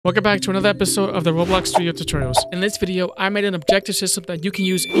Welcome back to another episode of the Roblox Studio tutorials. In this video, I made an objective system that you can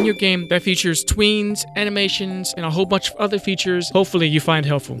use in your game that features tweens, animations, and a whole bunch of other features hopefully you find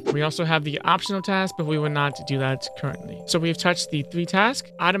helpful. We also have the optional task, but we will not do that currently. So we've touched the 3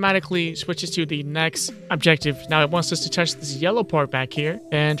 tasks, automatically switches to the next objective. Now it wants us to touch this yellow part back here,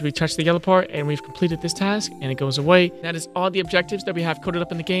 and we touch the yellow part and we've completed this task and it goes away. That is all the objectives that we have coded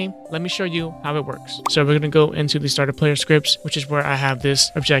up in the game. Let me show you how it works. So we're going to go into the starter player scripts, which is where I have this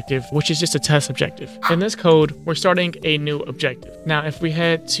objective, which is just a test objective. In this code, we're starting a new objective. Now, if we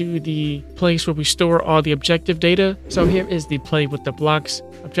head to the place where we store all the objective data, so here is the play with the blocks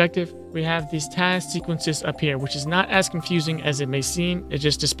objective. We have these task sequences up here, which is not as confusing as it may seem. It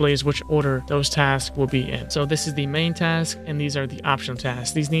just displays which order those tasks will be in. So this is the main task, and these are the optional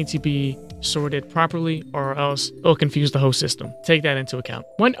tasks. These need to be sorted properly or else it'll confuse the whole system. Take that into account.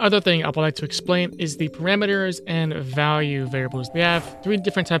 One other thing I would like to explain is the parameters and value variables. We have 3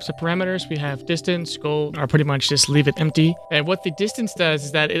 different types of parameters. We have distance, goal, or pretty much just leave it empty. And what the distance does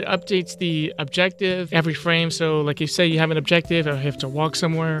is that it updates the objective every frame. So like you say you have an objective or you have to walk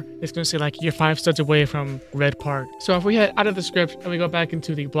somewhere, it's going to say like you're 5 steps away from red park. So if we head out of the script and we go back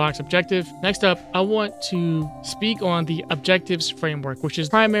into the blocks objective, next up, I want to speak on the objectives framework, which is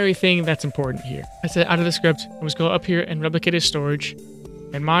the primary thing that's important here. I said out of the script, let's go up here and replicated storage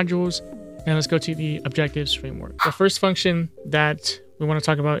and modules, and let's go to the objectives framework. The first function that we want to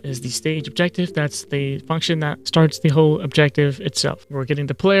talk about is the stage objective. That's the function that starts the whole objective itself. We're getting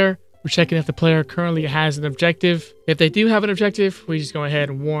the player. We're checking if the player currently has an objective. If they do have an objective, we just go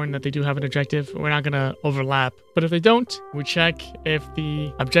ahead and warn that they do have an objective. We're not going to overlap. But if they don't, we check if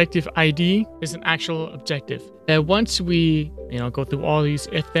the objective ID is an actual objective. And once we, go through all these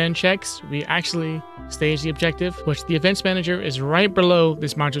if-then checks, we actually stage the objective, which the events manager is right below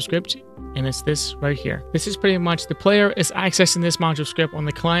this module script. And it's this right here. This is pretty much the player is accessing this module script on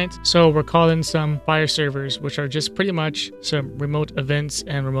the client. So we're calling some fire servers, which are just pretty much some remote events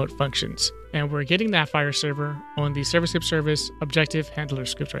and remote functions. And we're getting that fire server on the server script service objective handler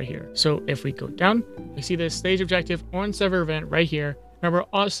script right here. So if we go down, we see this stage objective on server event right here. And we're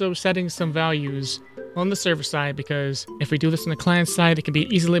also setting some values on the server side, because if we do this on the client side, it can be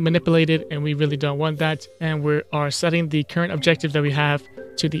easily manipulated and we really don't want that. And we are setting the current objective that we have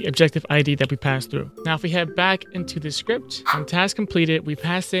to the objective ID that we passed through. Now, if we head back into the script, on task completed, we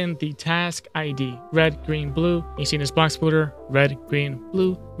pass in the task ID, red, green, blue. You see this box folder, red, green,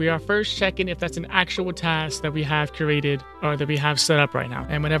 blue. We are first checking if that's an actual task that we have created or that we have set up right now.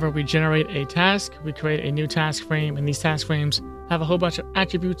 And whenever we generate a task, we create a new task frame, and these task frames have a whole bunch of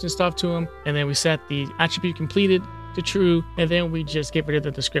attributes and stuff to them. And then we set the attribute completed to true, and then we just get rid of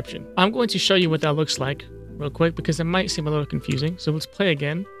the description. I'm going to show you what that looks like real quick because it might seem a little confusing. So let's play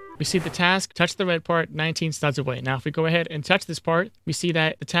again. We see the task, touch the red part, 19 steps away. Now, if we go ahead and touch this part, we see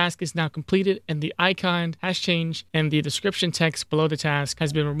that the task is now completed and the icon has changed and the description text below the task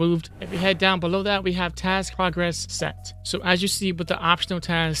has been removed. If we head down below that, we have task progress set. So as you see with the optional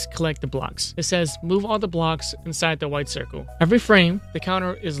task, collect the blocks. It says move all the blocks inside the white circle. Every frame, the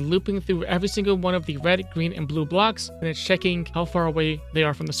counter is looping through every single one of the red, green, and blue blocks, and it's checking how far away they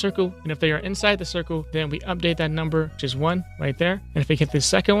are from the circle. And if they are inside the circle, then we update that number, which is 1 right there. And if we hit the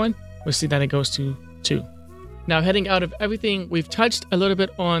second one, we'll see that it goes to 2. Now, heading out of everything, we've touched a little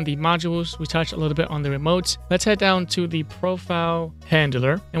bit on the modules. We touched a little bit on the remotes. Let's head down to the profile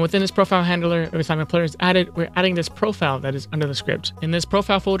handler. And within this profile handler, every time a player is added, we're adding this profile that is under the script. In this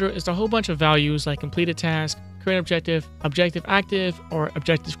profile folder is a whole bunch of values like completed task, current objective, objective active, or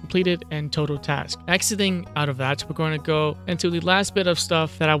objective completed, and total task. Exiting out of that, we're going to go into the last bit of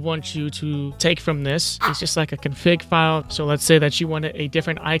stuff that I want you to take from this. It's just like a config file. So let's say that you wanted a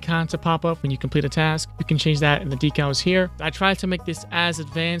different icon to pop up when you complete a task. You can change that in the decals here. I tried to make this as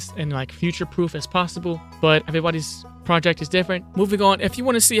advanced and like future-proof as possible, but everybody's project is different. Moving on, if you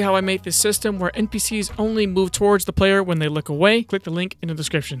want to see how I made this system where NPCs only move towards the player when they look away, click the link in the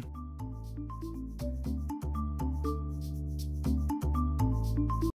description.